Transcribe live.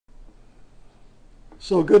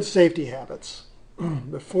So good safety habits.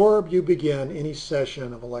 Before you begin any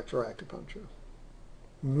session of electroacupuncture,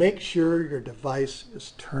 make sure your device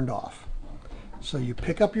is turned off. So you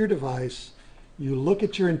pick up your device, you look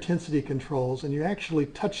at your intensity controls, and you actually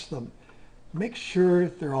touch them. Make sure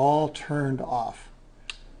they're all turned off.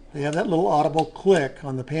 They have that little audible click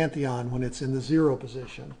on the Pantheon when it's in the 0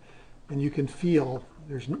 position, and you can feel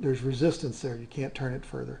there's resistance there. You can't turn it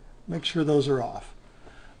further. Make sure those are off.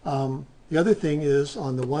 The other thing is,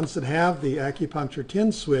 on the ones that have the acupuncture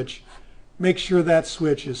 10 switch, make sure that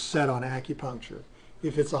switch is set on acupuncture.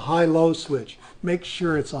 If it's a high-low switch, make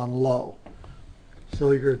sure it's on low.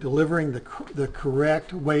 So you're delivering the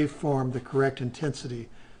correct waveform, the correct intensity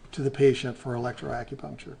to the patient for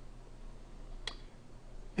electroacupuncture.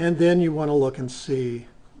 And then you want to look and see,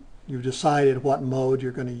 you've decided what mode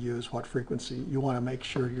you're going to use, what frequency. You want to make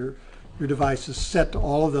sure your device is set to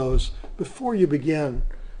all of those before you begin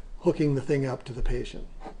hooking the thing up to the patient.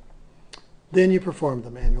 Then you perform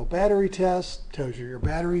the manual battery test, tells you your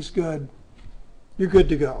battery's good. You're good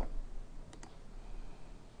to go.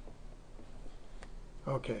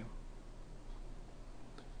 Okay.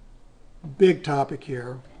 Big topic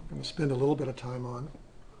here. I'm going to spend a little bit of time on.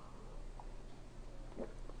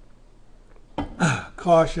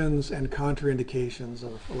 Cautions and contraindications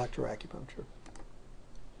of electroacupuncture.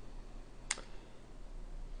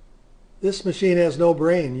 This machine has no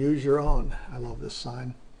brain. Use your own. I love this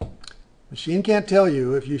sign. Machine can't tell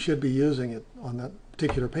you if you should be using it on that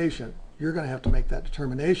particular patient. You're going to have to make that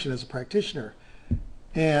determination as a practitioner.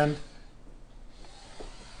 And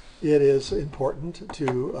it is important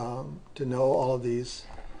to know all of these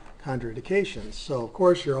contraindications. So, of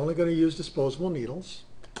course, you're only going to use disposable needles.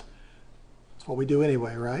 That's what we do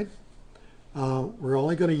anyway, right? We're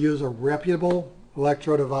only going to use a reputable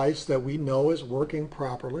electro device that we know is working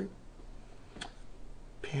properly.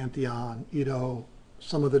 Pantheon,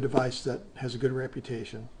 some other device that has a good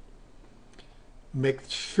reputation. Make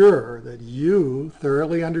sure that you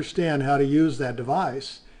thoroughly understand how to use that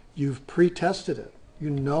device. You've pre-tested it.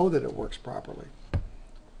 You know that it works properly.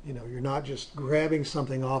 You're not just grabbing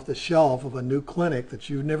something off the shelf of a new clinic that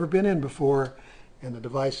you've never been in before and a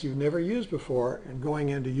device you've never used before and going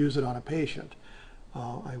in to use it on a patient.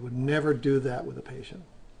 I would never do that with a patient.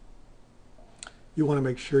 You want to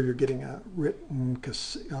make sure you're getting a written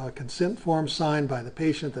consent form signed by the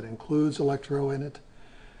patient that includes Electro in it.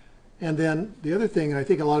 And then the other thing, and I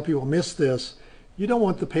think a lot of people miss this, you don't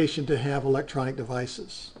want the patient to have electronic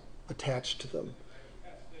devices attached to them.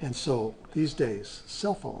 And so these days,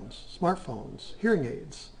 cell phones, smartphones, hearing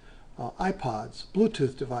aids, iPods,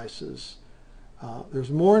 Bluetooth devices, there's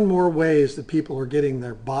more and more ways that people are getting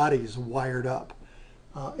their bodies wired up.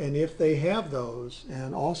 And if they have those,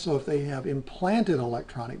 and also if they have implanted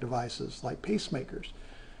electronic devices like pacemakers,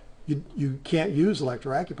 you can't use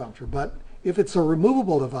electroacupuncture. But if it's a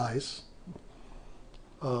removable device,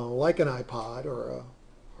 like an iPod or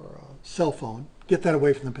a cell phone, get that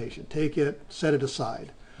away from the patient. Take it, set it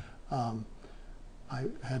aside. I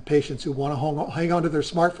had patients who want to hang on to their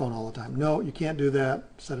smartphone all the time. No, you can't do that.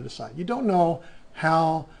 Set it aside. You don't know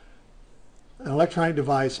how an electronic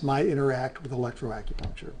device might interact with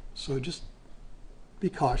electroacupuncture. So just be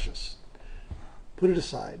cautious. Put it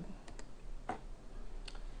aside.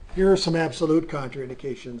 Here are some absolute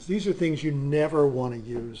contraindications. These are things you never want to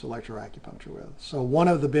use electroacupuncture with. So one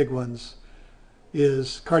of the big ones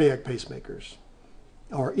is cardiac pacemakers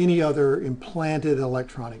or any other implanted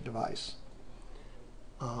electronic device.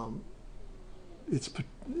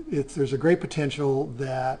 There's a great potential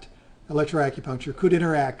that electroacupuncture could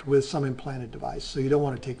interact with some implanted device, so you don't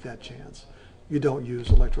want to take that chance. You don't use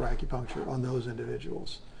electroacupuncture on those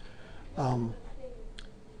individuals.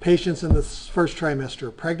 Patients in the first trimester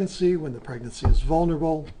of pregnancy, when the pregnancy is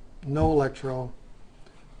vulnerable, no electro,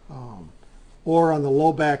 or on the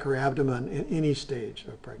low back or abdomen in any stage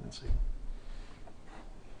of pregnancy.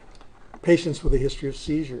 Patients with a history of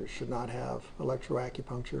seizures should not have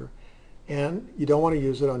electroacupuncture. And you don't want to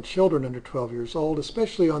use it on children under 12 years old,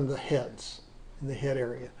 especially on the heads, in the head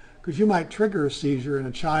area. Because you might trigger a seizure in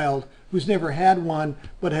a child who's never had one,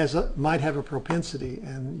 but might have a propensity,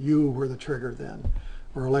 and you were the trigger then.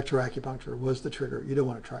 Or electroacupuncture was the trigger. You don't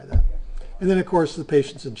want to try that. And then, of course, the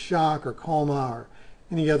patient's in shock or coma or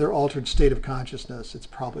any other altered state of consciousness, it's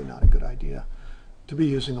probably not a good idea to be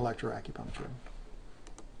using electroacupuncture.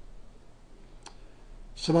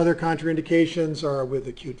 Some other contraindications are with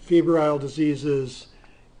acute febrile diseases,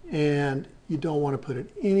 and you don't want to put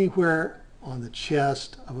it anywhere on the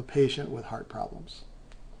chest of a patient with heart problems.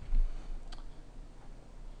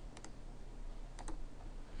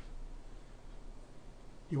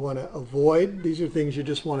 You want to avoid, these are things you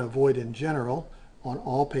just want to avoid in general, on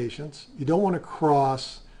all patients. You don't want to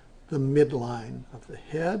cross the midline of the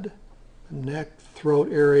head, the neck,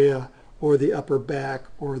 throat area, or the upper back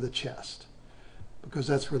or the chest, because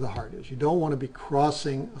that's where the heart is. You don't want to be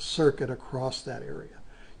crossing a circuit across that area.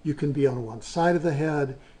 You can be on one side of the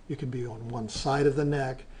head, you can be on one side of the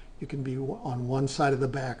neck, you can be on one side of the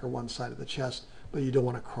back or one side of the chest, but you don't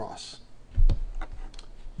want to cross.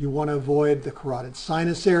 You want to avoid the carotid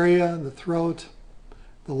sinus area in the throat,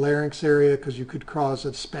 the larynx area, because you could cause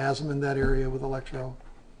a spasm in that area with electro.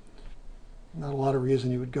 Not a lot of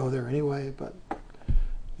reason you would go there anyway, but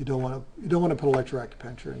you don't want to put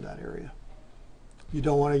electroacupuncture in that area. You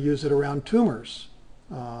don't want to use it around tumors.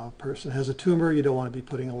 A person has a tumor, you don't want to be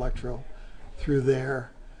putting electro through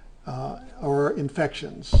there, or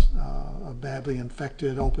infections, a badly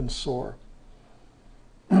infected open sore.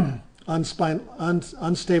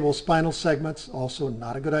 Unstable spinal segments, also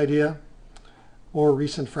not a good idea, or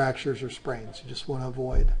recent fractures or sprains. You just want to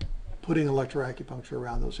avoid putting electroacupuncture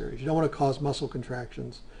around those areas. You don't want to cause muscle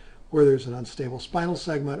contractions where there's an unstable spinal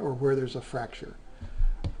segment or where there's a fracture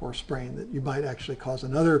or sprain that you might actually cause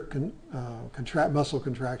another muscle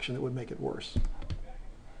contraction that would make it worse.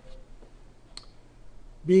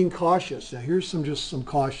 Being cautious. Now here's just some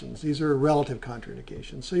cautions. These are relative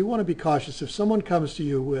contraindications. So you want to be cautious. If someone comes to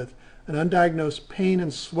you with an undiagnosed pain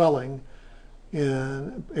and swelling in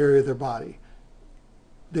an area of their body,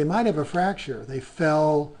 they might have a fracture. They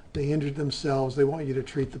fell, they injured themselves, they want you to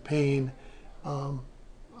treat the pain.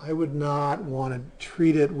 I would not want to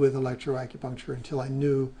treat it with electroacupuncture until I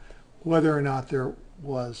knew whether or not there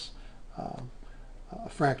was a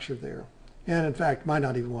fracture there. And in fact, might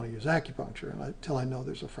not even want to use acupuncture until I know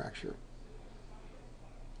there's a fracture.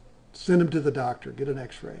 Send them to the doctor, get an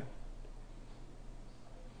x-ray.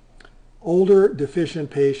 Older, deficient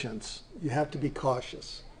patients, you have to be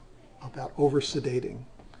cautious about over-sedating,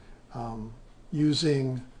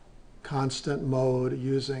 using constant mode,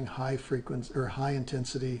 using high frequency or high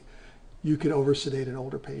intensity. You could over-sedate an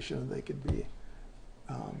older patient, and they could be,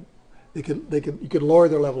 you could lower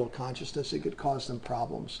their level of consciousness. It could cause them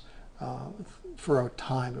problems for a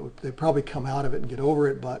time. They'd probably come out of it and get over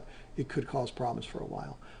it, but it could cause problems for a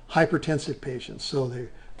while. Hypertensive patients, so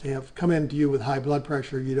they have come into you with high blood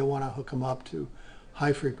pressure. You don't want to hook them up to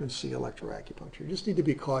high frequency electroacupuncture. You just need to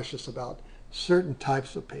be cautious about certain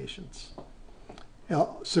types of patients.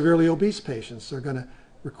 Severely obese patients are going to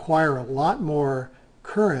require a lot more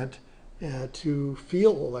current to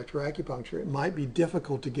feel electroacupuncture. It might be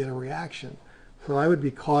difficult to get a reaction, so I would be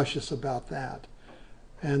cautious about that.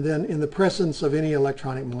 And then in the presence of any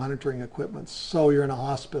electronic monitoring equipment, so you're in a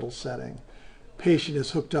hospital setting, patient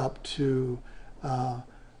is hooked up to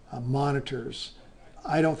monitors,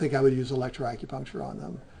 I don't think I would use electroacupuncture on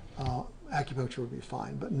them. Acupuncture would be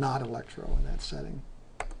fine, but not electro in that setting.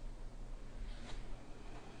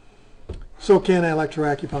 So can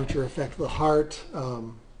electroacupuncture affect the heart?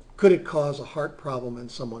 Could it cause a heart problem in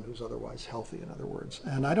someone who's otherwise healthy, in other words?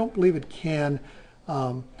 And I don't believe it can.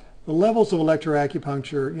 The levels of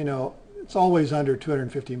electroacupuncture, you know, it's always under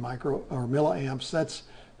 250 micro or milliamps.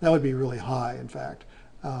 That would be really high, in fact.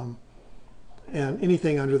 And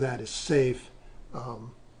anything under that is safe.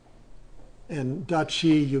 And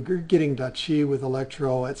dachi, you're getting dachi with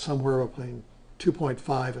electro at somewhere between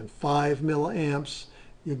 2.5 and 5 milliamps.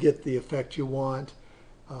 You get the effect you want.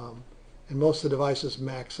 And most of the devices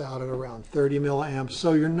max out at around 30 milliamps.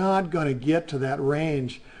 So you're not going to get to that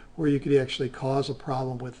range where you could actually cause a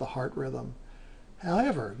problem with the heart rhythm.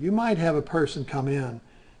 However, you might have a person come in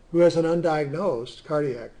who has an undiagnosed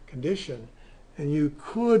cardiac condition, and you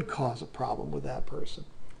could cause a problem with that person.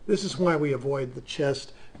 This is why we avoid the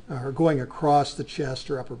chest or going across the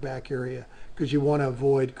chest or upper back area, because you want to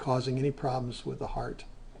avoid causing any problems with the heart.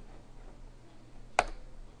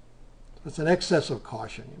 It's an excess of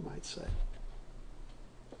caution, you might say.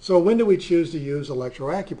 So when do we choose to use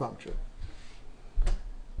electroacupuncture?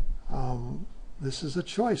 This is a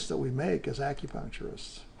choice that we make as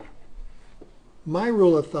acupuncturists. My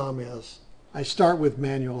rule of thumb is I start with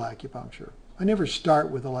manual acupuncture. I never start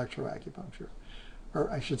with electroacupuncture. Or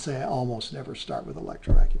I should say I almost never start with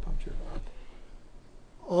electroacupuncture.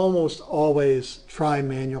 Almost always try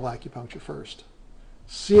manual acupuncture first.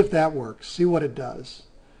 See if that works. See what it does.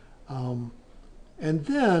 And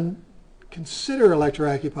then consider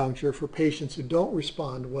electroacupuncture for patients who don't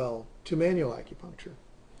respond well to manual acupuncture,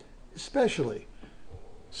 especially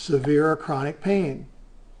severe or chronic pain,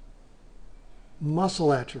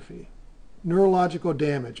 muscle atrophy, neurological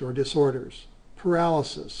damage or disorders,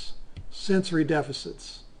 paralysis, sensory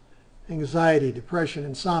deficits, anxiety, depression,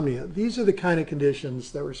 insomnia. These are the kind of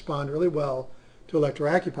conditions that respond really well to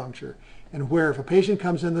electroacupuncture, and where if a patient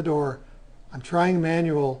comes in the door, I'm trying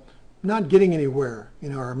manual, not getting anywhere,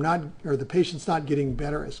 or the patient's not getting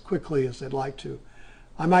better as quickly as they'd like to,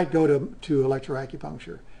 I might go to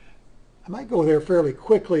electroacupuncture. I might go there fairly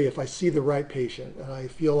quickly if I see the right patient and I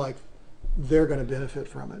feel like they're going to benefit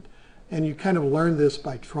from it. And you kind of learn this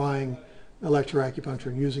by trying electroacupuncture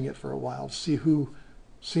and using it for a while to see who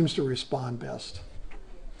seems to respond best.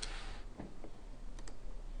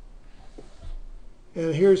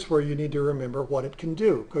 And here's where you need to remember what it can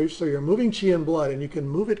do. So you're moving qi and blood, and you can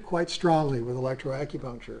move it quite strongly with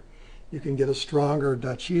electroacupuncture. You can get a stronger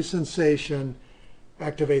da qi sensation,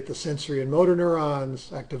 activate the sensory and motor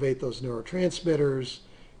neurons, activate those neurotransmitters,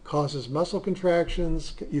 causes muscle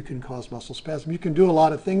contractions, you can cause muscle spasm. You can do a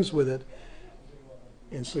lot of things with it.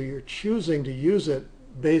 And so you're choosing to use it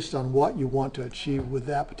based on what you want to achieve with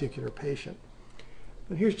that particular patient.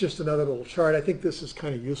 And here's just another little chart. I think this is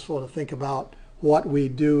kind of useful to think about what we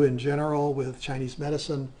do in general with Chinese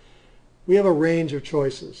medicine. We have a range of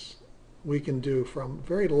choices. We can do from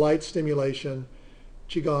very light stimulation,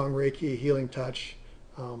 Qigong, Reiki, healing touch,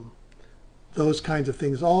 those kinds of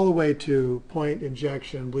things, all the way to point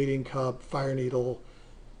injection, bleeding cup, fire needle,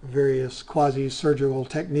 various quasi-surgical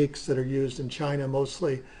techniques that are used in China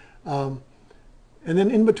mostly. And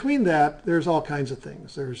then in between that, there's all kinds of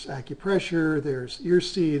things. There's acupressure, there's ear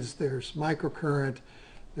seeds, there's microcurrent,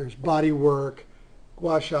 there's body work,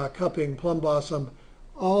 gua sha, cupping, plum blossom,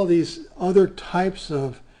 all these other types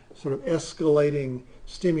of sort of escalating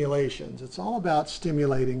stimulations. It's all about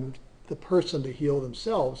stimulating the person to heal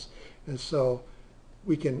themselves. And so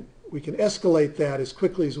we can escalate that as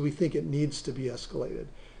quickly as we think it needs to be escalated.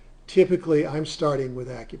 Typically, I'm starting with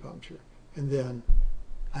acupuncture, and then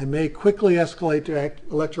I may quickly escalate to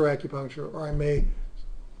electroacupuncture, or I may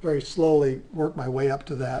very slowly work my way up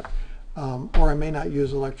to that. Or I may not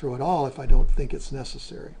use electro at all if I don't think it's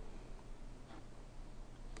necessary.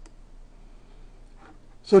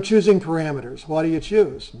 So choosing parameters. What do you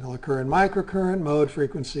choose? Millicurrent, microcurrent, mode,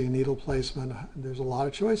 frequency, needle placement. There's a lot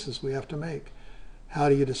of choices we have to make. How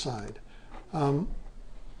do you decide?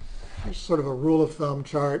 Here's sort of a rule of thumb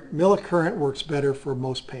chart. Millicurrent works better for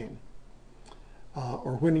most pain,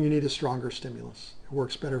 or when you need a stronger stimulus. It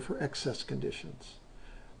works better for excess conditions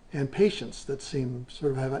and patients that seem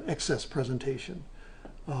sort of have an excess presentation.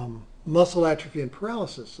 Muscle atrophy and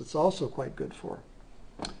paralysis, it's also quite good for.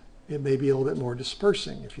 It may be a little bit more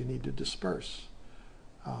dispersing if you need to disperse.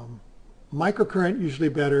 Microcurrent usually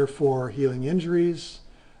better for healing injuries.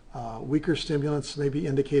 Weaker stimulants may be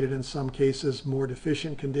indicated in some cases, more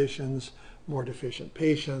deficient conditions, more deficient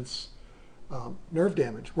patients. Nerve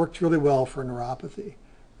damage works really well for neuropathy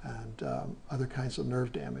and other kinds of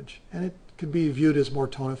nerve damage. And it could be viewed as more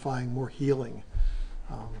tonifying, more healing.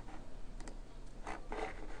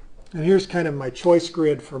 And here's kind of my choice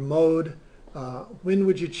grid for mode. When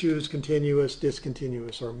would you choose continuous,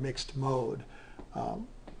 discontinuous, or mixed mode?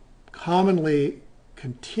 Commonly,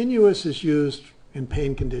 continuous is used in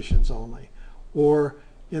pain conditions only, or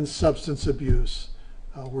in substance abuse,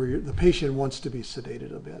 where the patient wants to be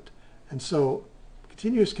sedated a bit. And so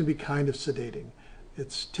continuous can be kind of sedating.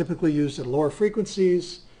 It's typically used at lower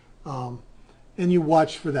frequencies, and you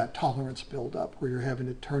watch for that tolerance buildup where you're having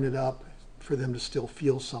to turn it up for them to still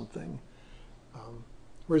feel something.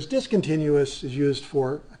 Whereas discontinuous is used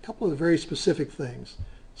for a couple of very specific things,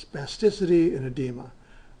 spasticity and edema.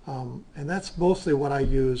 And that's mostly what I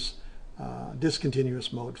use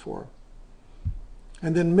discontinuous mode for.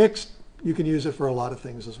 And then mixed, you can use it for a lot of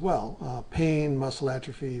things as well. Pain, muscle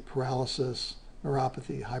atrophy, paralysis,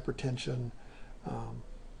 neuropathy, hypertension.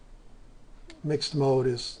 Mixed mode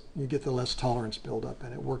is you get the less tolerance buildup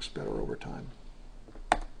and it works better over time.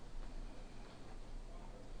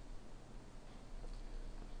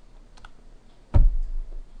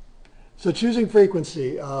 So choosing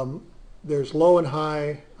frequency, there's low and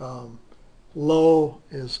high. Low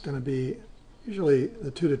is going to be usually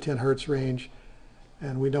the 2 to 10 hertz range,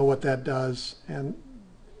 and we know what that does, and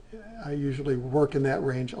I usually work in that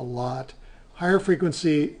range a lot. Higher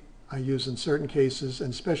frequency I use in certain cases,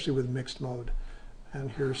 and especially with mixed mode.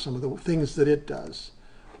 And here are some of the things that it does.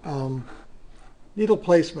 Needle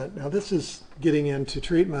placement. Now this is getting into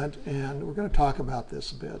treatment, and we're going to talk about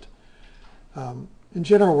this a bit. In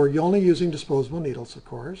general, we're only using disposable needles, of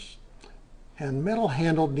course, and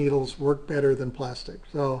metal-handled needles work better than plastic.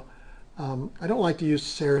 So I don't like to use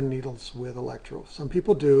sarin needles with electro. Some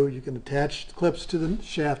people do. You can attach clips to the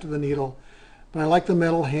shaft of the needle, but I like the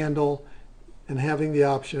metal handle and having the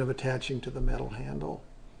option of attaching to the metal handle.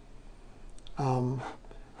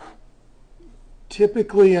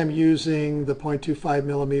 Typically, I'm using the 0.25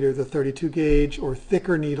 millimeter, the 32 gauge, or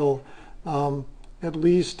thicker needle, at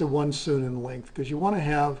least to 1 cun in length, because you want to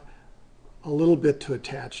have a little bit to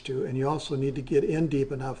attach to, and you also need to get in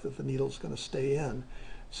deep enough that the needle's going to stay in.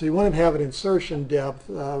 So you want to have an insertion depth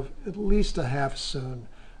of at least a half soon,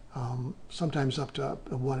 sometimes up to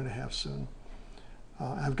 1.5 soon.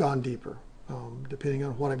 I've gone deeper, depending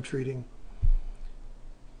on what I'm treating.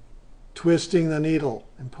 Twisting the needle,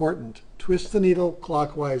 important. Twist the needle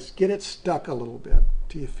clockwise, get it stuck a little bit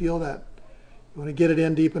till you feel that. You want to get it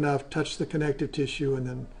in deep enough, touch the connective tissue, and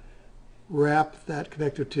then wrap that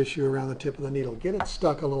connective tissue around the tip of the needle. Get it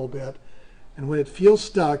stuck a little bit, and when it feels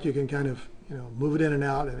stuck, you can kind of move it in and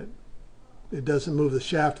out, and it doesn't move the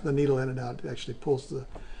shaft of the needle in and out. It actually pulls the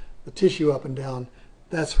tissue up and down.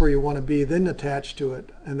 That's where you want to be. Then attach to it,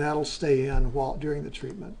 and that'll stay in during the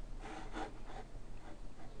treatment.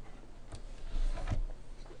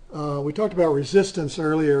 We talked about resistance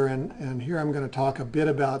earlier, and here I'm going to talk a bit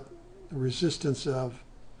about the resistance of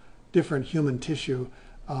different human tissue.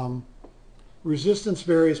 Resistance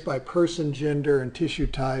varies by person, gender, and tissue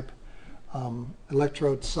type,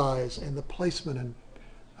 electrode size, and the placement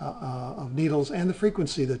of needles and the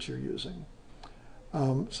frequency that you're using.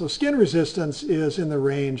 So skin resistance is in the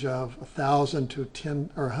range of 1,000 to 10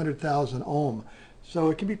 or 100,000 ohm. So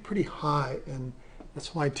it can be pretty high, and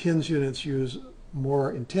that's why TINS units use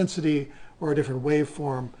more intensity or a different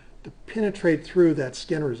waveform to penetrate through that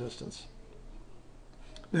skin resistance.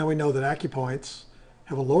 Now we know that acupoints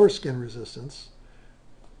have a lower skin resistance,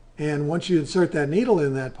 and once you insert that needle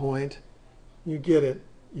in that point, you get it.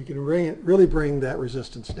 You can really bring that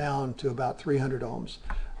resistance down to about 300 ohms.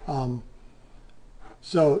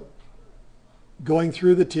 So going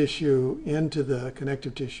through the tissue into the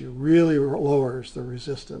connective tissue really lowers the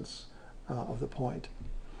resistance of the point.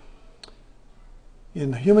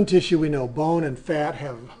 In human tissue, we know bone and fat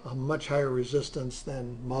have a much higher resistance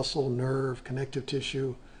than muscle, nerve, connective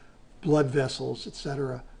tissue, blood vessels,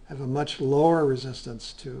 etc. have a much lower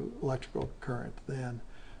resistance to electrical current than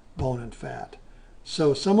bone and fat.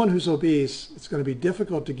 So someone who's obese, it's going to be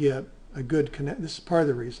difficult to get a good connect. This is part of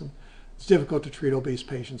the reason it's difficult to treat obese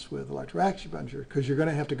patients with electroacupuncture, because you're going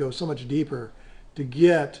to have to go so much deeper to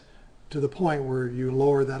get to the point where you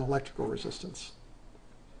lower that electrical resistance.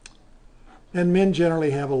 And men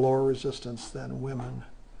generally have a lower resistance than women.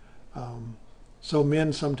 So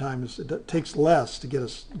men sometimes, it takes less to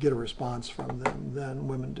get a response from them than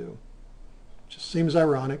women do. Just seems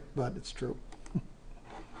ironic, but it's true.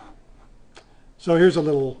 So here's a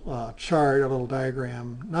little chart, a little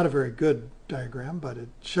diagram. Not a very good diagram, but it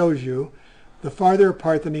shows you the farther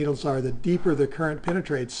apart the needles are, the deeper the current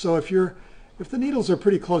penetrates. So if the needles are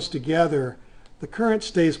pretty close together, the current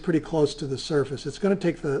stays pretty close to the surface. It's going to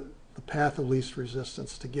take the path of least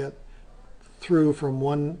resistance to get through from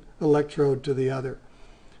one electrode to the other.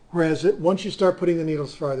 Whereas once you start putting the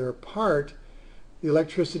needles farther apart, the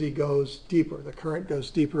electricity goes deeper. The current goes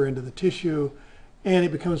deeper into the tissue, and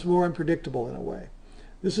it becomes more unpredictable in a way.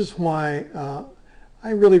 This is why I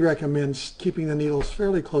really recommend keeping the needles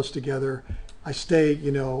fairly close together. I stay,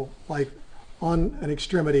 like on an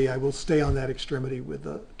extremity, I will stay on that extremity with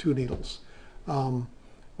the 2 needles.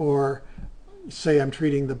 Or say I'm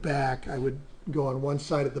treating the back, I would go on one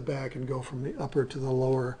side of the back and go from the upper to the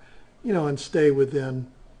lower, and stay within,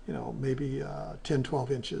 maybe 10,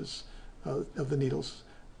 12 inches of the needles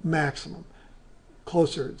maximum,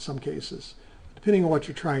 closer in some cases, depending on what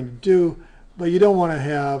you're trying to do. But you don't want to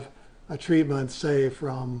have a treatment, say,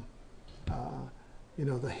 from,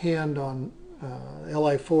 the hand on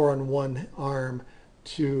LI4 on one arm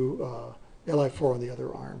to LI4 on the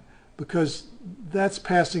other arm. Because that's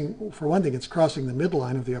passing, for one thing, it's crossing the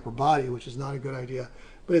midline of the upper body, which is not a good idea,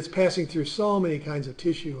 but it's passing through so many kinds of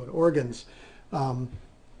tissue and organs.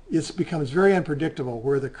 It becomes very unpredictable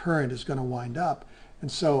where the current is going to wind up,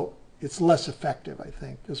 and so it's less effective, I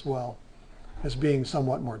think, as well as being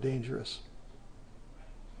somewhat more dangerous.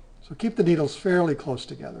 So keep the needles fairly close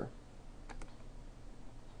together.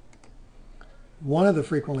 One of the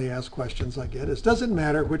frequently asked questions I get is, does it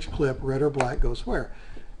matter which clip, red or black, goes where?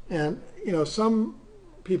 And, some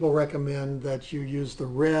people recommend that you use the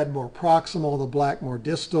red more proximal, the black more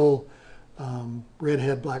distal, red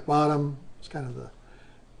head, black bottom. It's kind of the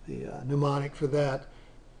mnemonic for that.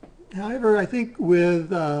 However, I think with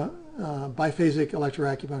biphasic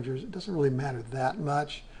electroacupuncture, it doesn't really matter that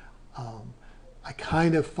much. I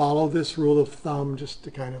kind of follow this rule of thumb just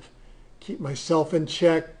to kind of keep myself in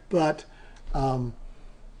check, but because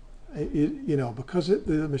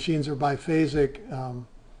the machines are biphasic,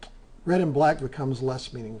 red and black becomes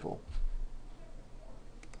less meaningful.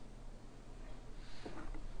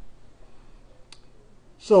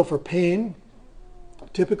 So for pain,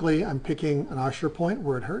 typically I'm picking an Osher point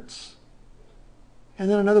where it hurts, and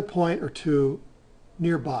then another point or two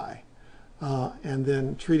nearby. and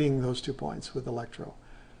then treating those 2 points with electro.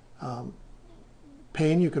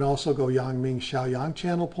 Pain, you can also go Yang Ming Xiaoyang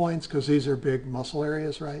channel points because these are big muscle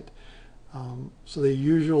areas, right? So they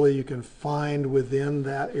usually, you can find within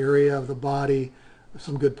that area of the body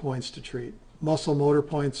some good points to treat. Muscle motor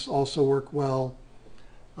points also work well.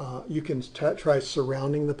 You can try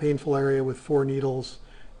surrounding the painful area with 4 needles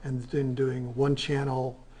and then doing 1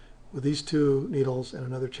 channel with these 2 needles and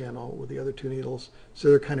another channel with the other 2 needles. So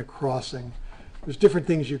they're kind of crossing. There's different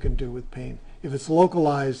things you can do with pain. If it's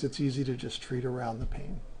localized, it's easy to just treat around the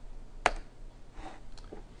pain.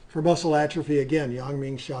 For muscle atrophy, again, Yang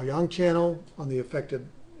Ming Xiaoyang channel on the affected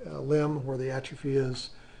limb where the atrophy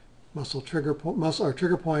is. Muscle trigger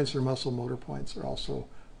points or muscle motor points are also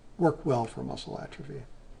work well for muscle atrophy.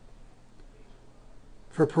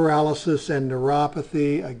 For paralysis and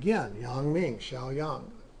neuropathy, again, Yang Ming Xiaoyang.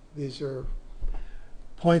 These are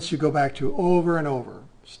points you go back to over and over.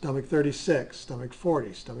 Stomach 36, stomach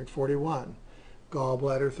 40, stomach 41,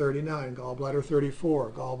 gallbladder 39, gallbladder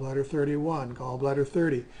 34, gallbladder 31, gallbladder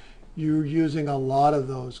 30. You're using a lot of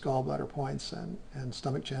those gallbladder points and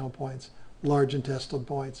stomach channel points, large intestine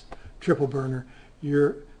points, triple burner.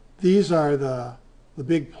 These are the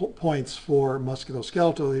big points for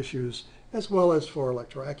musculoskeletal issues as well as for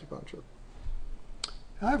electroacupuncture.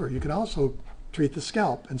 However, you can also treat the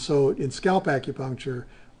scalp. And so in scalp acupuncture,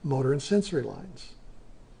 motor and sensory lines,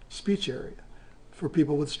 speech area for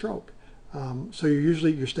people with stroke. So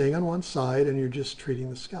you're staying on one side and you're just treating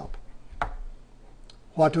the scalp.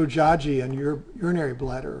 Huatou Jiaji and urinary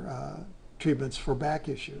bladder treatments for back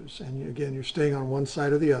issues. And again, you're staying on one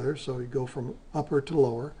side or the other, so you go from upper to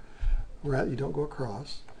lower, you don't go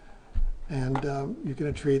across. And you're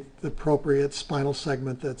going to treat the appropriate spinal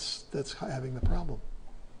segment that's having the problem.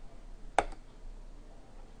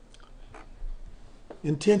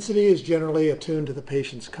 Intensity is generally attuned to the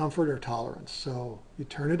patient's comfort or tolerance. So you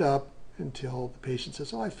turn it up until the patient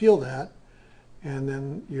says, "Oh, I feel that," and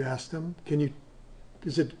then you ask them,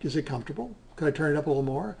 is it comfortable? Could I turn it up a little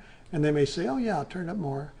more? And they may say, "Oh yeah, I'll turn it up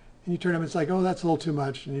more." And you turn it up, it's like, "Oh, that's a little too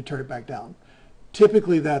much," and you turn it back down.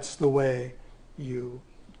 Typically, that's the way you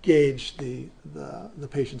gauge the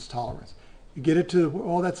patient's tolerance. You get it to,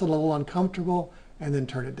 "Oh, that's a little uncomfortable," and then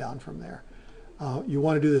turn it down from there. You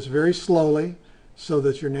want to do this very slowly so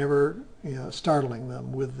that you're never startling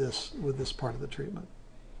them with this part of the treatment.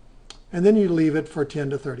 And then you leave it for 10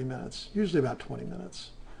 to 30 minutes, usually about 20 minutes.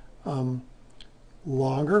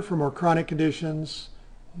 Longer for more chronic conditions,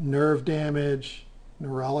 nerve damage,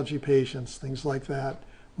 neurology patients, things like that.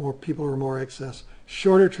 More people who are more excess.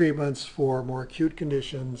 Shorter treatments for more acute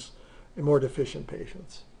conditions and more deficient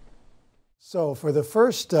patients. So for the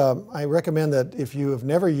first, I recommend that if you have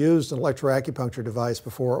never used an electroacupuncture device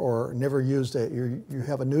before or never used it, you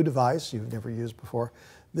have a new device you've never used before,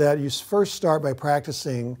 that you first start by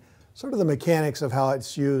practicing sort of the mechanics of how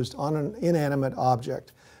it's used on an inanimate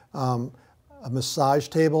object. A massage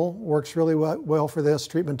table works really well for this,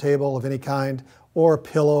 treatment table of any kind, or a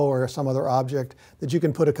pillow or some other object that you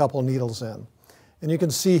can put a couple needles in. And you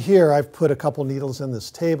can see here I've put a couple needles in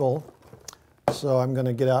this table. So I'm going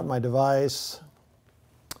to get out my device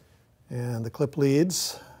and the clip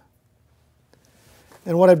leads.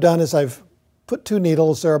 And what I've done is I've put 2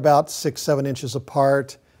 needles, they're about 6-7 inches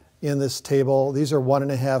apart in this table. These are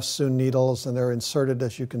 1.5 Sun needles and they're inserted,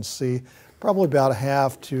 as you can see, probably about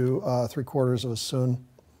 1/2 to 3/4 of a Sun.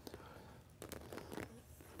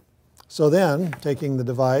 So then, taking the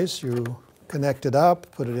device, you connect it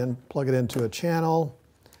up, put it in, plug it into a channel,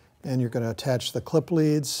 and you're going to attach the clip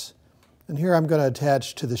leads. And here I'm going to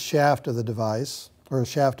attach to the shaft of the device, or the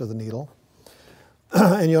shaft of the needle.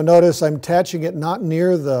 And you'll notice I'm attaching it not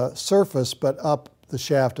near the surface, but up the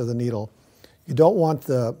shaft of the needle. You don't want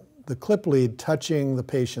the clip lead touching the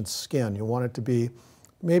patient's skin. You want it to be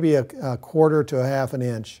maybe a 1/4 to 1/2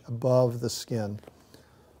 inch above the skin.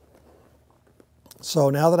 So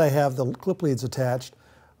now that I have the clip leads attached,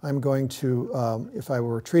 I'm going to, if I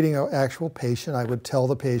were treating an actual patient, I would tell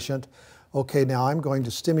the patient, okay, now I'm going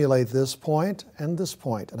to stimulate this point and this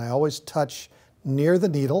point. And I always touch near the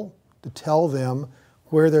needle to tell them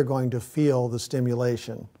where they're going to feel the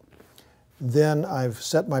stimulation. Then I've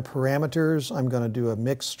set my parameters. I'm going to do a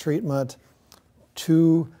mixed treatment,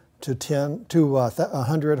 2 to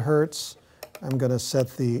 100 hertz. I'm going to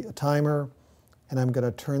set the timer, and I'm going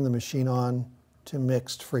to turn the machine on to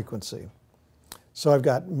mixed frequency. So I've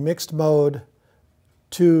got mixed mode,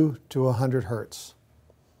 2 to 100 hertz.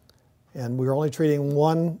 And we're only treating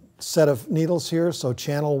 1 set of needles here, so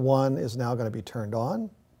channel 1 is now going to be turned on.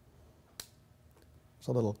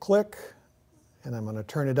 So a little click, and I'm going to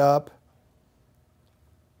turn it up.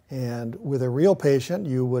 And with a real patient,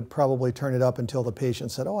 you would probably turn it up until the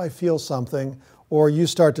patient said, oh, I feel something, or you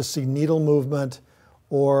start to see needle movement,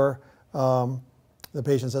 or the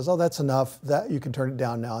patient says, oh, that's enough, that you can turn it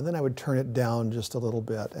down now. And then I would turn it down just a little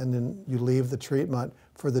bit, and then you leave the treatment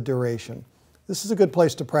for the duration. This is a good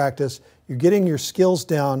place to practice. You're getting your skills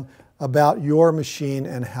down about your machine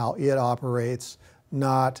and how it operates,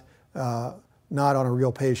 not on a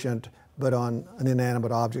real patient, but on an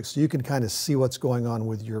inanimate object, so you can kind of see what's going on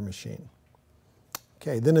with your machine.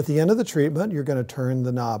 Okay, then at the end of the treatment, you're going to turn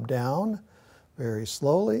the knob down very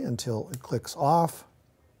slowly until it clicks off,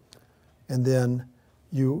 and then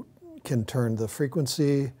you can turn the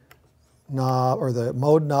frequency knob or the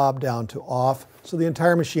mode knob down to off, so the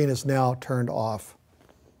entire machine is now turned off.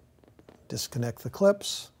 Disconnect the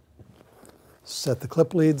clips, set the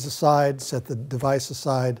clip leads aside, set the device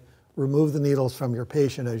aside, remove the needles from your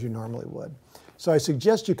patient as you normally would. So I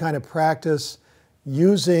suggest you kind of practice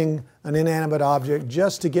using an inanimate object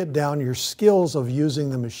just to get down your skills of using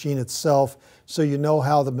the machine itself, so you know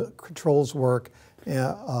how the controls work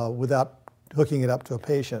without hooking it up to a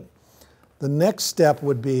patient. The next step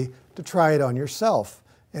would be to try it on yourself.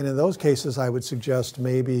 And in those cases, I would suggest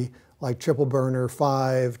maybe like triple burner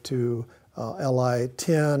 5 to LI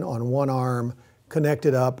 10 on one arm, connect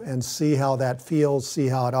it up and see how that feels, see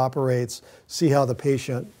how it operates, see how the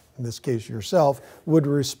patient, in this case yourself, would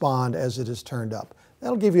respond as it is turned up.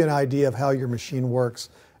 That'll give you an idea of how your machine works,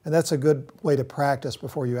 and that's a good way to practice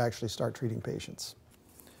before you actually start treating patients.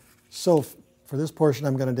 So for this portion,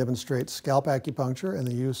 I'm going to demonstrate scalp acupuncture and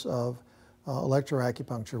the use of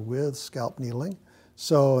electroacupuncture with scalp needling.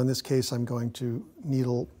 So in this case, I'm going to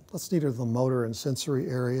needle, let's needle the motor and sensory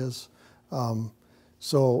areas.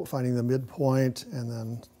 So finding the midpoint and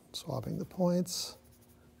then swapping the points.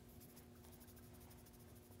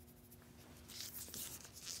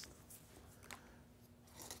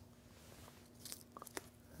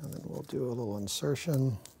 And then we'll do a little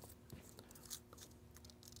insertion.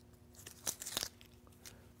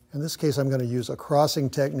 In this case, I'm going to use a crossing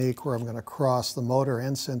technique where I'm going to cross the motor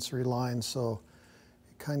and sensory lines, so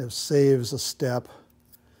it kind of saves a step.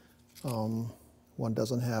 One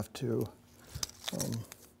doesn't have to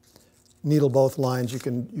needle both lines. You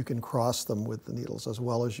can cross them with the needles as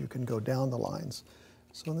well as you can go down the lines.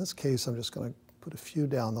 So in this case, I'm just going to put a few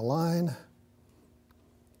down the line,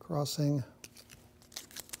 crossing.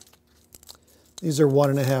 These are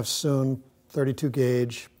 1.5 Soon 32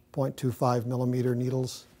 gauge, 0.25 millimeter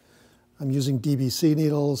needles. I'm using DBC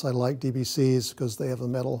needles. I like DBCs because they have the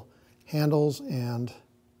metal handles and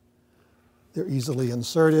they're easily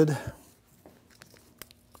inserted.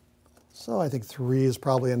 So I think 3 is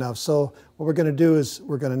probably enough. So what we're going to do is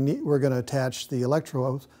we're going to attach the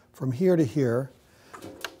electrodes from here to here.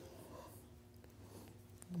 It'll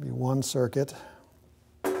be one circuit.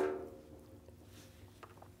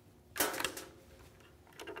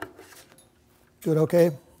 Good,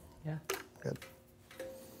 okay? Yeah. Good.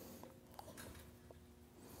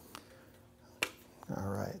 All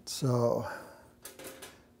right, so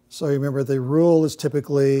remember the rule is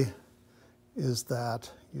typically is that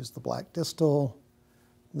use the black distal,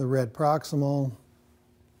 the red proximal.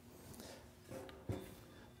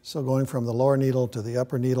 So going from the lower needle to the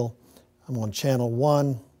upper needle, I'm on channel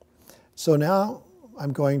 1. So now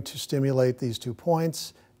I'm going to stimulate these 2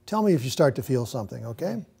 points. Tell me if you start to feel something,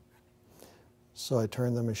 okay? So I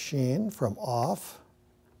turn the machine from off.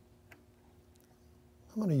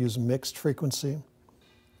 I'm going to use mixed frequency,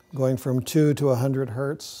 going from 2 to 100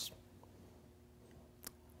 hertz.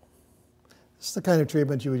 This is the kind of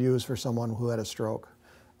treatment you would use for someone who had a stroke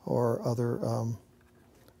or other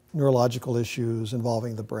neurological issues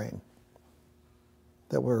involving the brain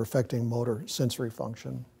that were affecting motor sensory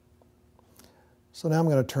function. So now I'm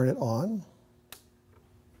going to turn it on.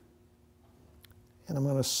 And I'm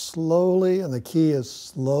going to slowly, and the key is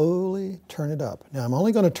slowly turn it up. Now I'm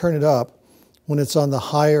only going to turn it up when it's on the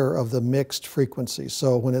higher of the mixed frequency.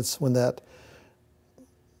 So when that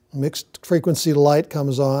mixed frequency light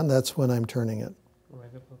comes on, that's when I'm turning it. Right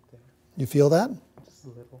above there. You feel that? Just a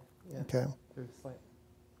little. Yeah. Okay. Very slight.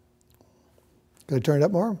 Could I turn it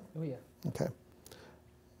up more? Oh yeah. Okay.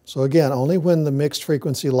 So again, only when the mixed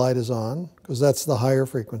frequency light is on, because that's the higher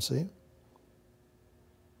frequency.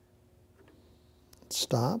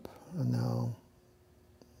 Stop, and now,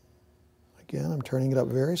 again, I'm turning it up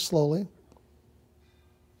very slowly.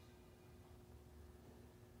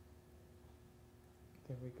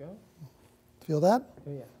 There we go. Feel that?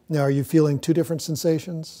 Oh yeah. Now, are you feeling 2 different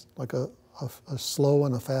sensations, like a slow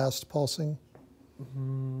and a fast pulsing?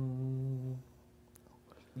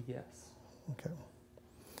 Yes. Okay.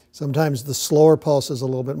 Sometimes the slower pulse is a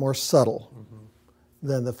little bit more subtle.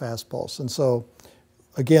 than the fast pulse. And so,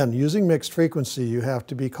 again, using mixed frequency, you have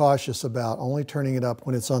to be cautious about only turning it up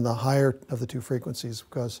when it's on the higher of the two frequencies,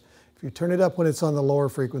 because if you turn it up when it's on the lower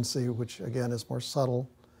frequency, which again is more subtle,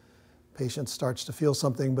 patient starts to feel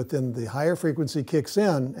something, but then the higher frequency kicks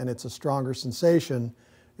in and it's a stronger sensation,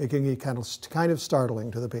 it can be kind of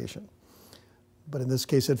startling to the patient. But in this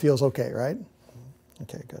case, it feels okay, right?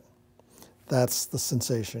 Okay, good. That's the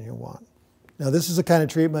sensation you want. Now, this is the kind of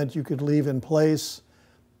treatment you could leave in place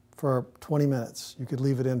for 20 minutes. You could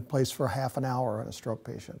leave it in place for half an hour on a stroke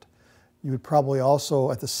patient. You would probably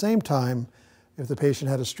also, at the same time, if the patient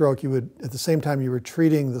had a stroke, you would, at the same time you were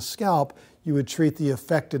treating the scalp, you would treat the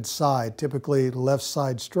affected side, typically left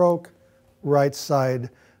side stroke, right side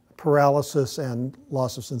paralysis and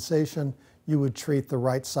loss of sensation. You would treat the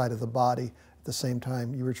right side of the body at the same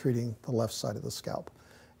time you were treating the left side of the scalp.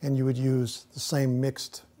 And you would use the same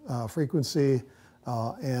mixed frequency,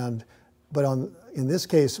 but in this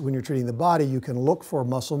case, when you're treating the body, you can look for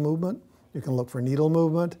muscle movement, you can look for needle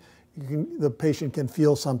movement, the patient can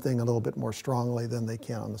feel something a little bit more strongly than they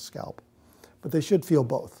can on the scalp. But they should feel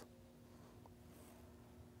both.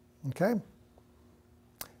 Okay?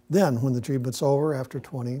 Then, when the treatment's over, after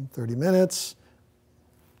 20, 30 minutes,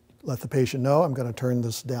 let the patient know, I'm going to turn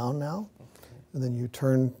this down now. And then you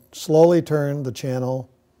slowly turn the channel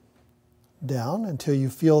down until you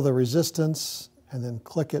feel the resistance, and then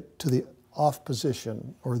click it to the off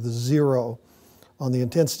position, or the 0 on the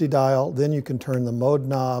intensity dial. Then you can turn the mode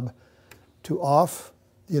knob to off.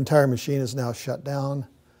 The entire machine is now shut down.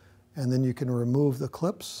 And then you can remove the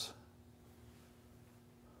clips.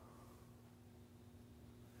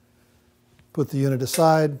 Put the unit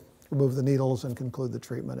aside, remove the needles, and conclude the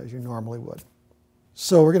treatment as you normally would.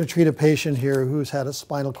 So we're going to treat a patient here who's had a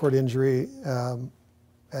spinal cord injury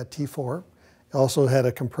at T4. Also had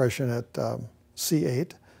a compression at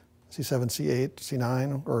C8, C7, C8,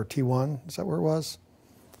 C9, or T1, is that where it was?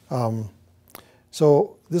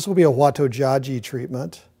 So this will be a Watojaji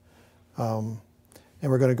treatment. And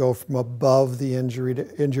we're going to go from above the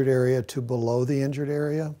injured area to below the injured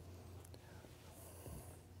area.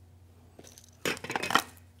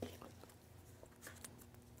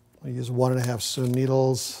 I use 1.5 Sun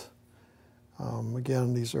needles.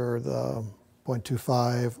 Again, these are the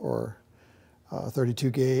 0.25 or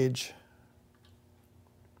 32 gauge.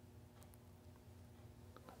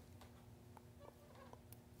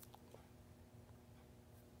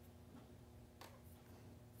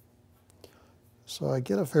 So I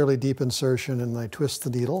get a fairly deep insertion and I twist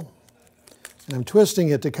the needle. And I'm twisting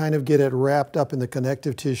it to kind of get it wrapped up in the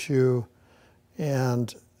connective tissue,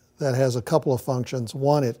 and that has a couple of functions.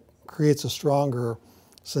 One, it creates a stronger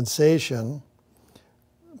sensation,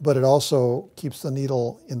 but it also keeps the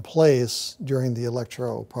needle in place during the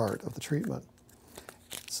electro part of the treatment.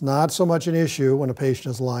 It's not so much an issue when a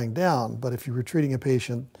patient is lying down, but if you were treating a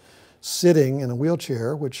patient sitting in a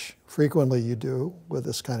wheelchair, which frequently you do with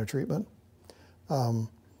this kind of treatment,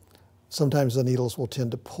 sometimes the needles will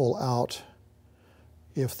tend to pull out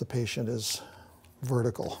if the patient is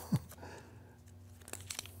vertical.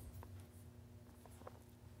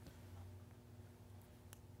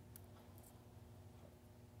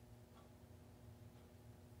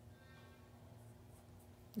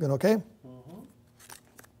 Going okay? Mm-hmm.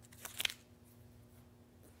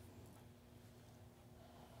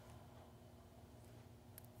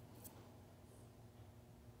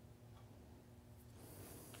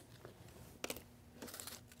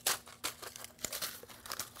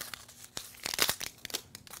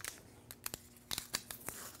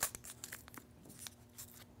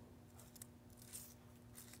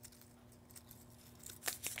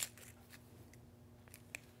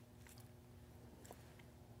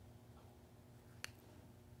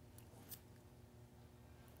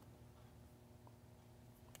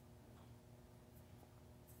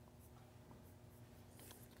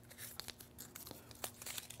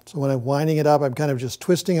 So when I'm winding it up, I'm kind of just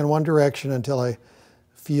twisting in one direction until I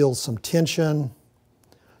feel some tension,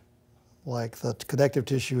 like the connective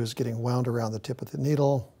tissue is getting wound around the tip of the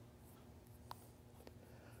needle.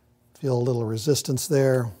 Feel a little resistance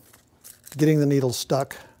there, getting the needle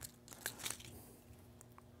stuck.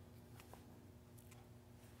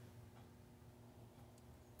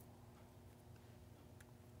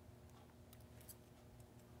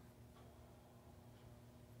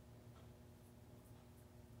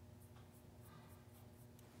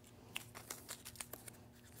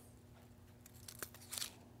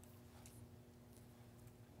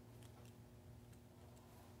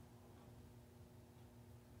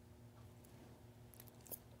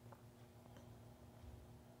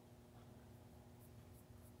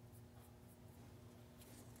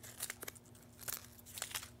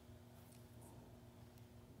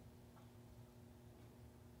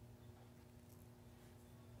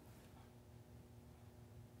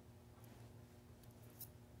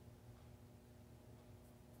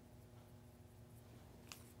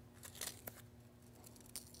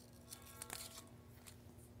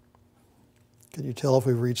 Can you tell if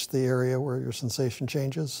we've reached the area where your sensation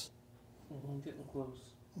changes? Getting close.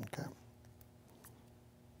 Okay.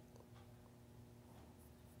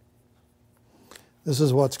 This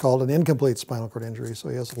is what's called an incomplete spinal cord injury, so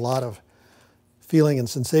he has a lot of feeling and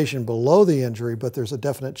sensation below the injury, but there's a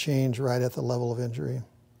definite change right at the level of injury.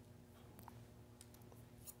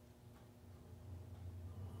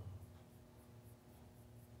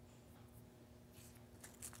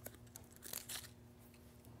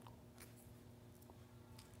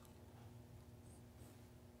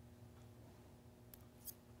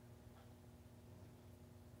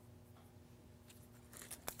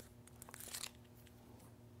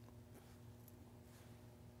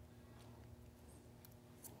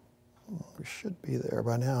 We should be there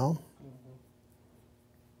by now.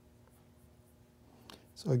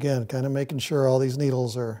 So again, kind of making sure all these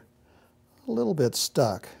needles are a little bit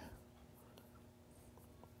stuck.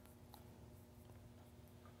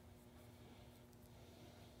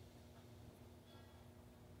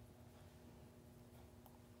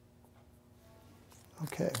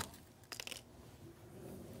 Okay.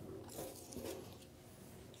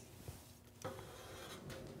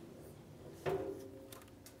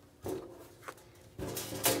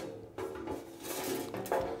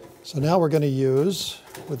 So now we're going to use,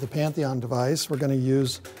 with the Pantheon device, we're going to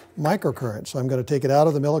use microcurrent. So I'm going to take it out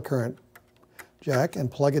of the millicurrent jack and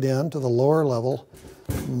plug it in to the lower level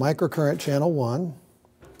microcurrent channel 1.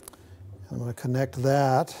 I'm going to connect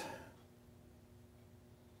that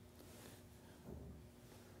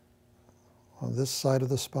on this side of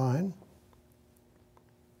the spine.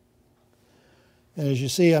 And as you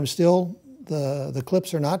see, I'm still, the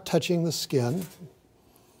clips are not touching the skin.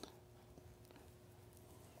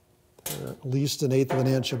 They're at least 1/8 of an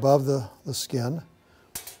inch above the skin.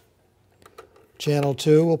 Channel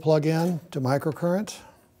 2 will plug in to microcurrent.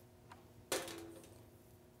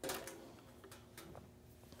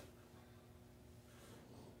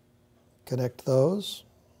 Connect those,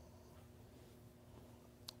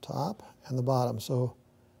 top and the bottom. So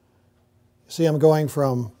you see I'm going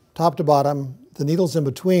from top to bottom. The needles in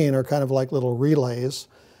between are kind of like little relays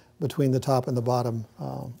between the top and the bottom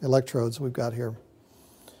electrodes we've got here.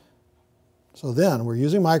 So then we're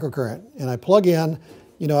using microcurrent, and I plug in,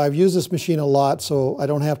 you know, I've used this machine a lot so I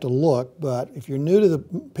don't have to look, but if you're new to the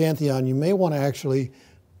Pantheon, you may want to actually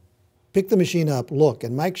pick the machine up, look,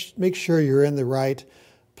 and make sure you're in the right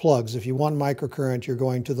plugs. If you want microcurrent, you're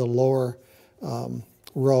going to the lower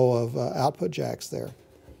row of output jacks there.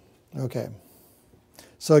 Okay.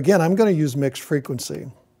 So again, I'm going to use mixed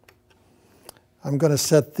frequency. I'm going to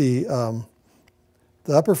set the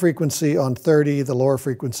upper frequency on 30, the lower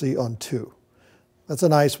frequency on 2. That's a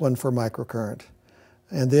nice one for microcurrent.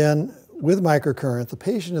 And then with microcurrent, the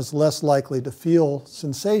patient is less likely to feel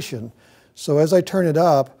sensation. So as I turn it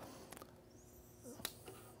up,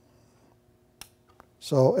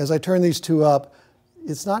 these two up,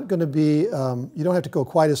 it's not going to be, you don't have to go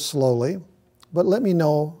quite as slowly, but let me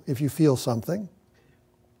know if you feel something.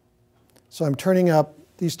 So I'm turning up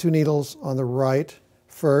these two needles on the right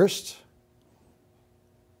first.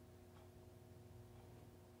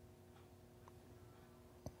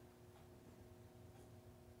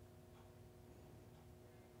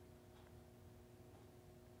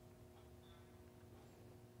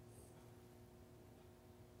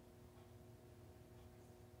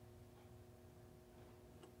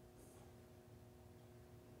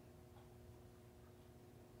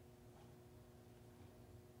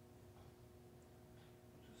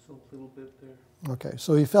 A little bit there. Okay,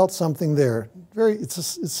 so he felt something there.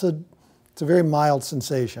 It's a very mild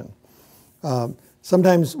sensation.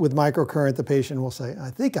 Sometimes with microcurrent, the patient will say, "I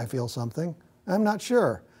think I feel something. I'm not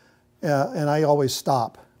sure," and I always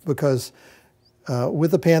stop because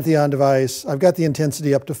with the Pantheon device, I've got the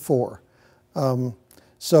intensity up to 4.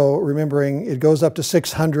 So remembering it goes up to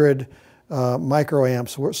 600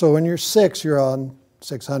 microamps. So when you're 6, you're on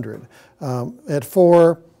 600. At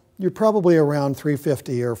 4, you're probably around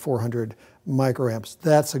 350 or 400 microamps.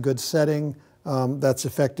 That's a good setting. That's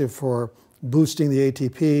effective for boosting the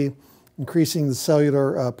ATP, increasing the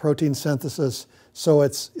cellular protein synthesis. So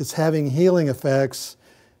it's having healing effects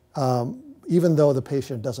even though the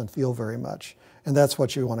patient doesn't feel very much. And that's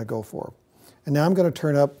what you want to go for. And now I'm going to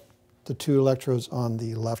turn up the 2 electrodes on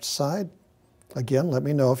the left side. Again, let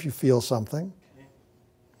me know if you feel something.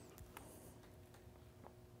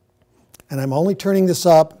 And I'm only turning this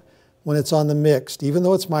up when it's on the mixed. Even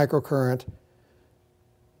though it's microcurrent,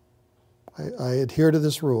 I adhere to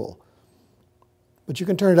this rule. But you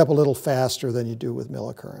can turn it up a little faster than you do with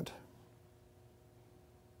millicurrent.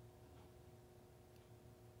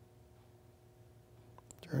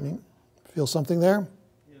 Turning. Feel something there?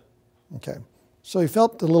 Yeah. Okay. So he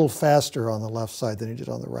felt a little faster on the left side than he did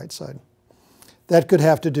on the right side. That could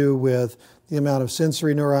have to do with the amount of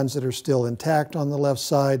sensory neurons that are still intact on the left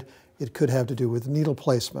side. It could have to do with needle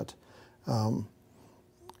placement.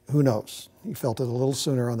 Who knows? He felt it a little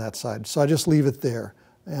sooner on that side. So I just leave it there.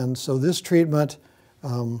 And so this treatment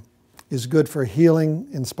is good for healing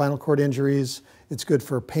in spinal cord injuries. It's good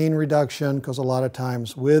for pain reduction, because a lot of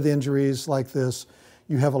times with injuries like this,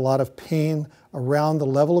 you have a lot of pain around the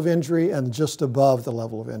level of injury and just above the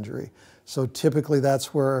level of injury. So typically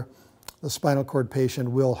that's where the spinal cord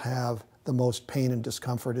patient will have the most pain and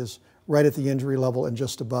discomfort, is right at the injury level and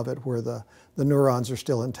just above it where the neurons are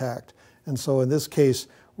still intact. And so in this case,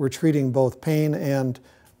 we're treating both pain and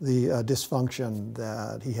the dysfunction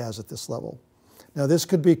that he has at this level. Now this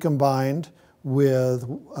could be combined with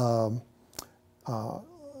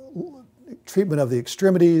treatment of the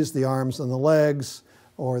extremities, the arms and the legs,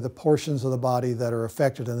 or the portions of the body that are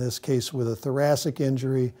affected. In this case, with a thoracic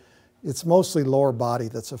injury, it's mostly lower body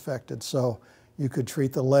that's affected. So you could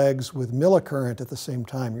treat the legs with millicurrent at the same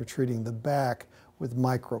time. You're treating the back with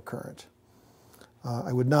microcurrent.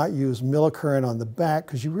 I would not use millicurrent on the back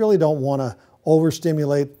because you really don't want to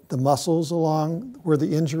overstimulate the muscles along where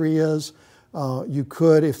the injury is. You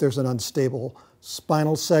could, if there's an unstable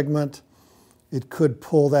spinal segment, it could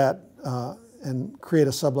pull that and create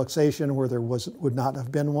a subluxation where there would not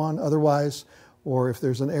have been one otherwise. Or if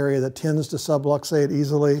there's an area that tends to subluxate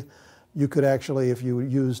easily, you could actually, if you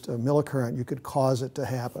used a millicurrent, you could cause it to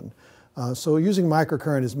happen. So using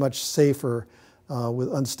microcurrent is much safer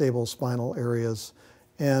with unstable spinal areas.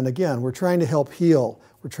 And again, we're trying to help heal.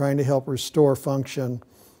 We're trying to help restore function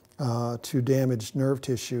to damaged nerve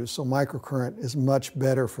tissue. So microcurrent is much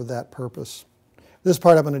better for that purpose. This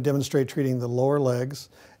part I'm going to demonstrate treating the lower legs.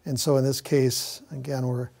 And so in this case, again,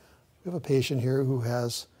 we have a patient here who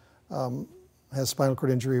has spinal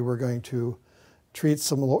cord injury. We're going to treat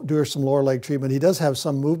do some lower leg treatment. He does have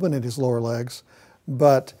some movement in his lower legs,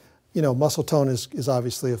 but you know, muscle tone is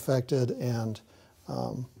obviously affected. And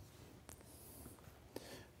do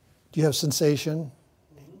you have sensation?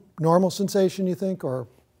 Normal sensation, you think, or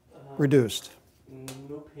reduced?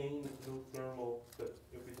 No pain, no thermal, but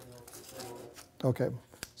everything else is normal. Okay.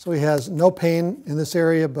 So he has no pain in this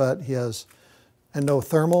area, but he has, and no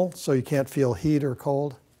thermal, so you can't feel heat or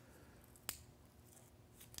cold.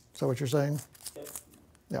 Is that what you're saying? Yep.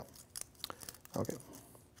 Yeah. Okay.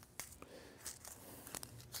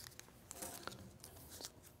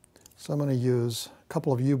 So I'm going to use a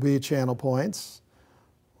couple of UB channel points.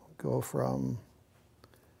 Go from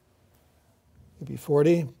maybe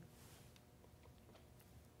 40.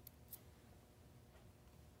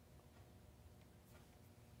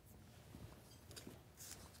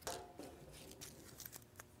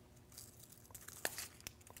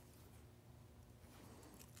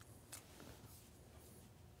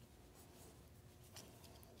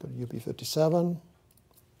 Go to UB 57.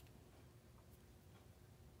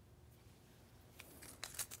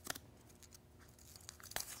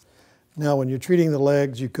 Now, when you're treating the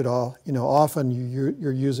legs, you could often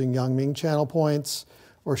you're using Yang-Ming channel points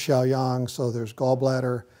or Xiaoyang. So there's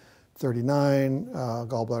gallbladder 39,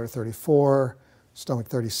 gallbladder 34, stomach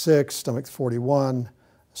 36, stomach 41,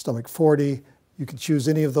 stomach 40. You could choose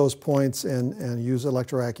any of those points and use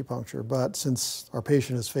electroacupuncture. But since our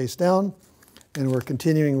patient is face down and we're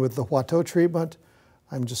continuing with the Huatou treatment,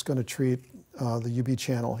 I'm just going to treat the UB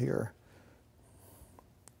channel here.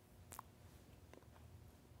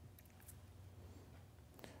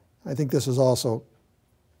 I think this is also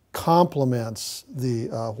complements the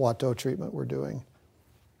Huatou treatment we're doing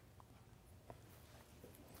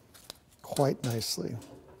quite nicely.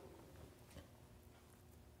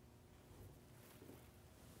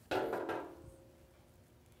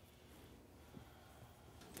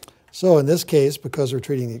 So in this case, because we're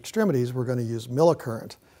treating the extremities, we're going to use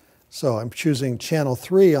millicurrent. So I'm choosing channel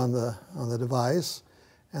 3 on the device,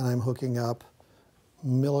 and I'm hooking up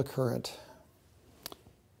millicurrent.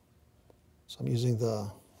 So I'm using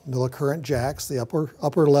the millicurrent jacks, the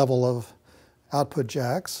upper level of output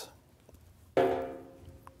jacks,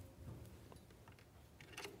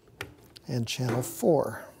 and channel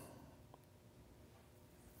 4.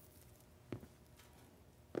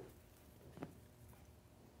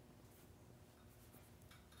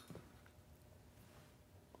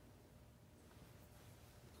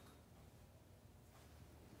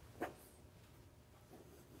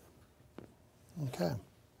 Okay.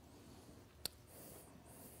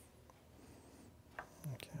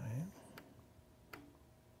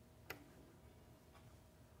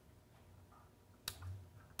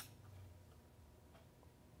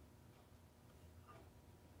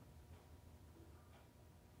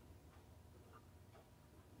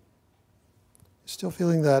 Still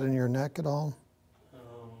feeling that in your neck at all?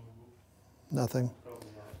 Um, Nothing? Probably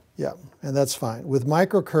not. Yeah, and that's fine. With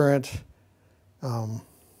microcurrent, I'm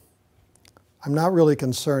not really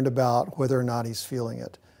concerned about whether or not he's feeling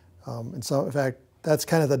it. And so, in fact, that's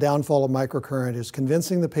kind of the downfall of microcurrent, is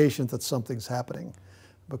convincing the patient that something's happening,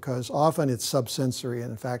 because often it's subsensory,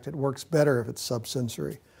 and in fact, it works better if it's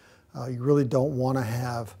subsensory. You really don't want to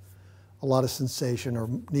have a lot of sensation or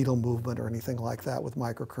needle movement or anything like that with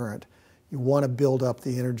microcurrent. You want to build up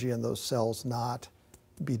the energy in those cells, not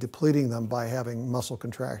be depleting them by having muscle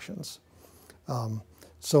contractions.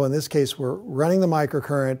 So in this case, we're running the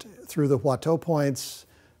microcurrent through the Watteau points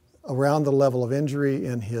around the level of injury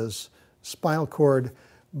in his spinal cord,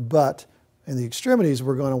 but in the extremities,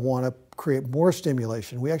 we're going to want to create more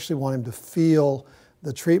stimulation. We actually want him to feel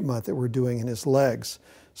the treatment that we're doing in his legs.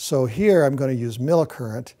 So here I'm going to use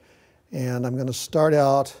millicurrent, and I'm going to start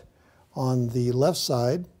out on the left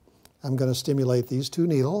side. I'm going to stimulate these two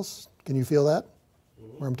needles. Can you feel that,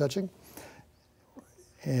 where I'm touching?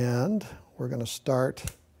 And we're going to start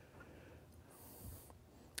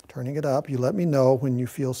turning it up. You let me know when you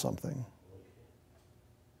feel something.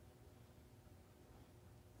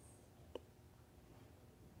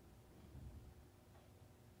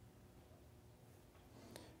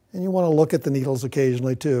 And you want to look at the needles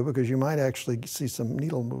occasionally too, because you might actually see some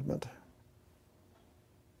needle movement.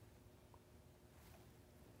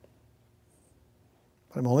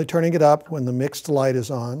 But I'm only turning it up when the mixed light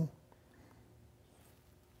is on.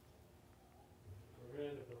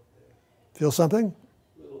 Feel something?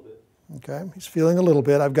 A little bit. Okay, he's feeling a little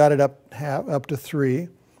bit. I've got it up to 3. I'm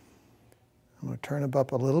going to turn it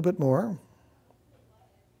up a little bit more.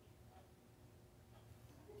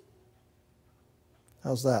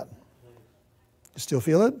 How's that? You still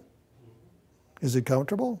feel it? Is it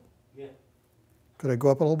comfortable? Yeah. Could I go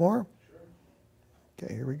up a little more? Sure.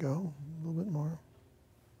 Okay, here we go. A little bit more.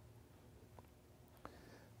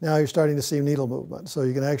 Now you're starting to see needle movement. So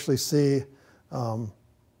you can actually see some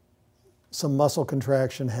muscle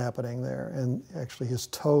contraction happening there. And actually his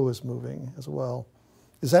toe is moving as well.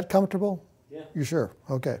 Is that comfortable? Yeah. You sure?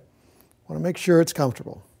 Okay. Want to make sure it's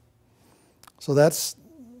comfortable. So that's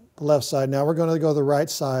the left side. Now we're going to go to the right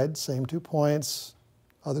side. Same 2 points.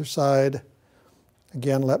 Other side.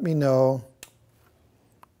 Again, let me know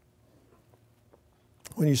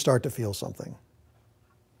when you start to feel something.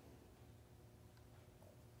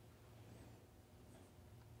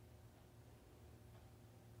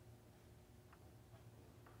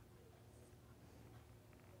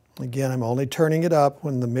 Again, I'm only turning it up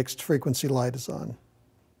when the mixed frequency light is on.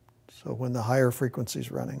 So when the higher frequency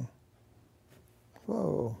is running.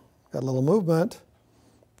 Whoa, got a little movement.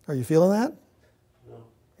 Are you feeling that? No.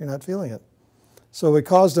 You're not feeling it. So it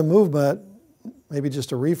caused a movement, maybe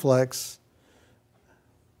just a reflex,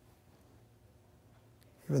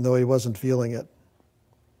 even though he wasn't feeling it.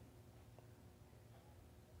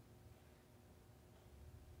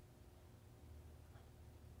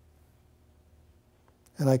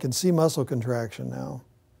 And I can see muscle contraction now.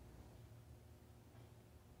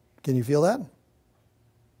 Can you feel that?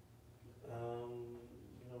 No.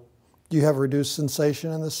 Do you have reduced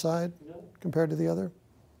sensation on this side No. compared to the other?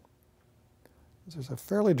 There's a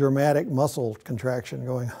fairly dramatic muscle contraction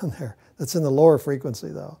going on there. That's in the lower frequency,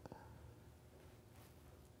 though.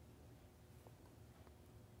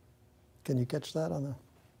 Can you catch that on the...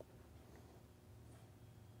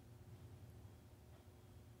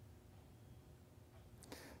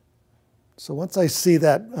 So once I see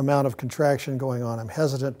that amount of contraction going on, I'm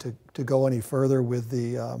hesitant to go any further with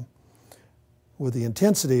the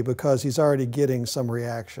intensity, because he's already getting some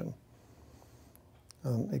reaction.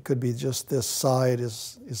 It could be just this side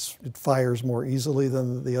it fires more easily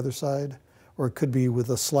than the other side, or it could be with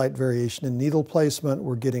a slight variation in needle placement,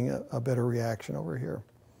 we're getting a better reaction over here.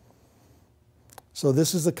 So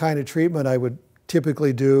this is the kind of treatment I would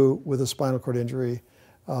typically do with a spinal cord injury.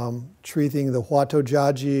 Treating the Watteau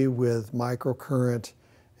jiaji with microcurrent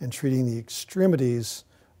and treating the extremities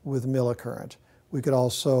with millicurrent. We could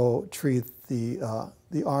also treat the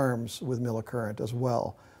arms with millicurrent as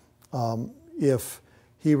well. If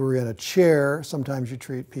he were in a chair, sometimes you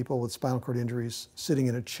treat people with spinal cord injuries sitting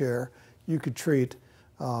in a chair. You could treat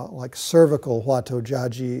like cervical Watteau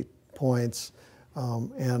jiaji points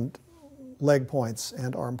and leg points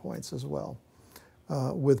and arm points as well.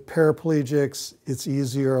 With paraplegics, it's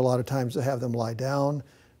easier a lot of times to have them lie down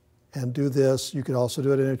and do this. You could also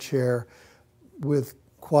do it in a chair. With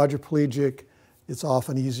quadriplegic, it's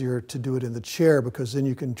often easier to do it in the chair, because then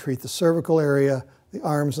you can treat the cervical area, the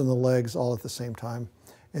arms and the legs all at the same time.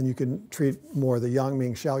 And you can treat more the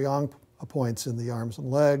Yangming Xiaoyang points in the arms and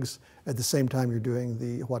legs at the same time you're doing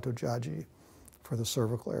the Watteau jiaji for the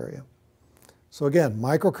cervical area. So again,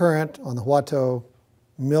 microcurrent on the Huato,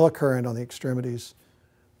 millicurrent on the extremities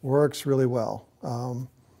works really well.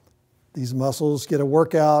 These muscles get a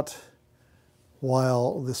workout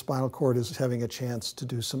while the spinal cord is having a chance to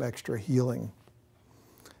do some extra healing.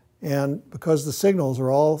 And because the signals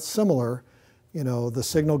are all similar, you know, the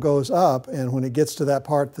signal goes up, and when it gets to that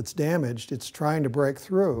part that's damaged, it's trying to break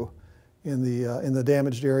through in the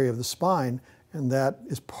damaged area of the spine, and that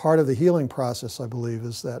is part of the healing process, I believe,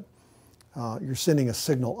 is that you're sending a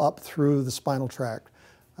signal up through the spinal tract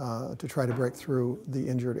to try to break through the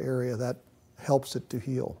injured area. That helps it to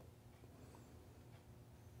heal.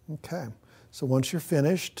 Okay, so once you're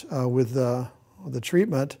finished with the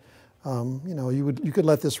treatment, you know, you could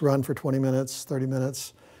let this run for 20 minutes, 30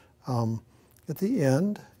 minutes. At the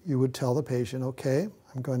end, you would tell the patient, okay,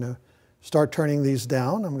 I'm going to start turning these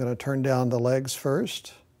down. I'm going to turn down the legs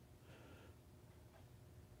first.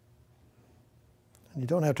 And you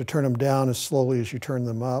don't have to turn them down as slowly as you turn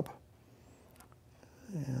them up.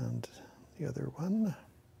 And the other one.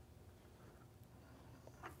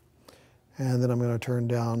 And then I'm going to turn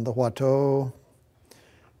down the Huato.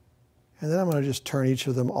 And then I'm going to just turn each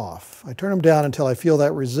of them off. I turn them down until I feel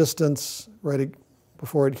that resistance right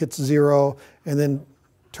before it hits 0, and then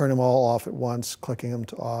turn them all off at once, clicking them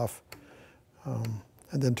to off, and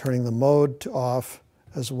then turning the mode to off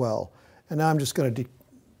as well. And now I'm just going to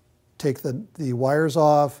take the wires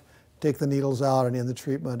off, take the needles out, and end the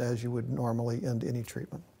treatment as you would normally end any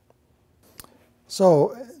treatment.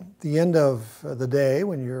 So at the end of the day,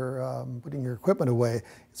 when you're putting your equipment away,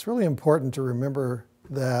 it's really important to remember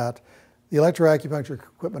that the electroacupuncture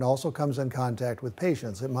equipment also comes in contact with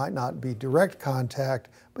patients. It might not be direct contact,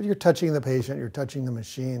 but you're touching the patient, you're touching the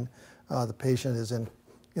machine. The patient is in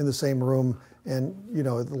the same room, and you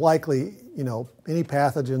know, likely, you know, any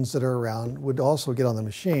pathogens that are around would also get on the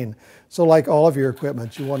machine. So like all of your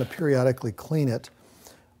equipment, you want to periodically clean it.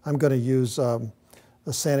 I'm going to use a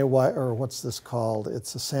or what's this called?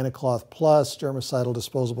 It's a SaniCloth Plus germicidal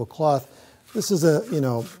disposable cloth. This is a, you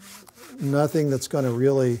know, nothing that's going to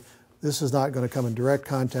really, this is not going to come in direct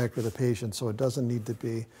contact with the patient, so it doesn't need to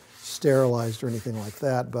be sterilized or anything like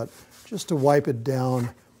that, but just to wipe it down.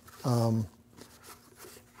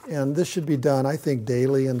 And this should be done, I think,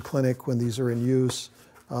 daily in clinic when these are in use.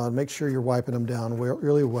 Make sure you're wiping them down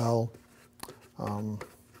really well.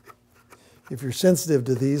 If you're sensitive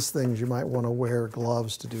to these things, you might want to wear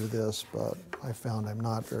gloves to do this, but I found I'm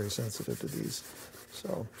not very sensitive to these.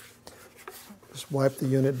 So just wipe the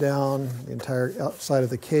unit down, the entire outside of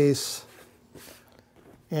the case.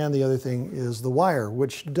 And the other thing is the wire,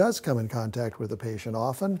 which does come in contact with the patient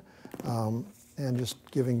often, and just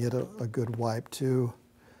giving it a good wipe too,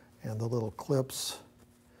 and the little clips.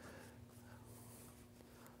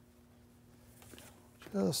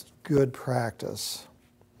 Just good practice.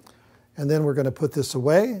 And then we're going to put this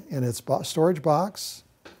away in its storage box.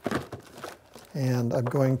 And I'm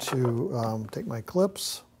going to take my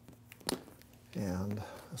clips, and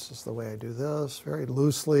this is the way I do this. Very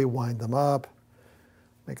loosely wind them up,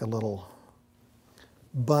 make a little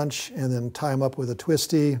bunch, and then tie them up with a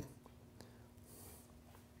twisty.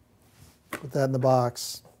 Put that in the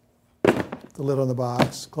box, the lid on the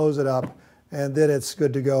box, close it up, and then it's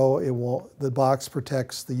good to go. The box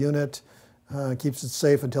protects the unit, keeps it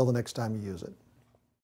safe until the next time you use it.